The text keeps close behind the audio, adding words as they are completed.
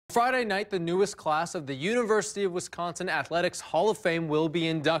Friday night, the newest class of the University of Wisconsin Athletics Hall of Fame will be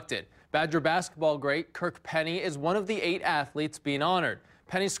inducted. Badger basketball great Kirk Penney is one of the 8 athletes being honored.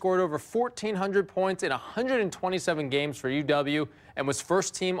 Penney scored over 1,400 points in 127 games for UW and was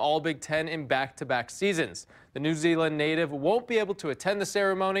first-team All-Big Ten in back-to-back seasons. The New Zealand native won't be able to attend the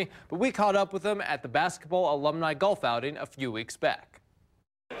ceremony, but we caught up with him at the basketball alumni golf outing a few weeks back.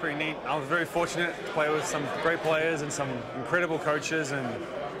 Pretty neat. I was very fortunate to play with some great players and some incredible coaches, and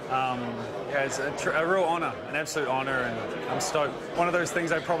yeah, it's a real honor, an absolute honor, and I'm stoked. One of those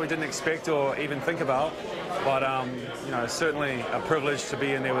things I probably didn't expect or even think about, but you know, certainly a privilege to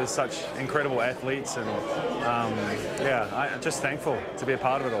be in there with such incredible athletes, and yeah, I'm just thankful to be a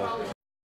part of it all.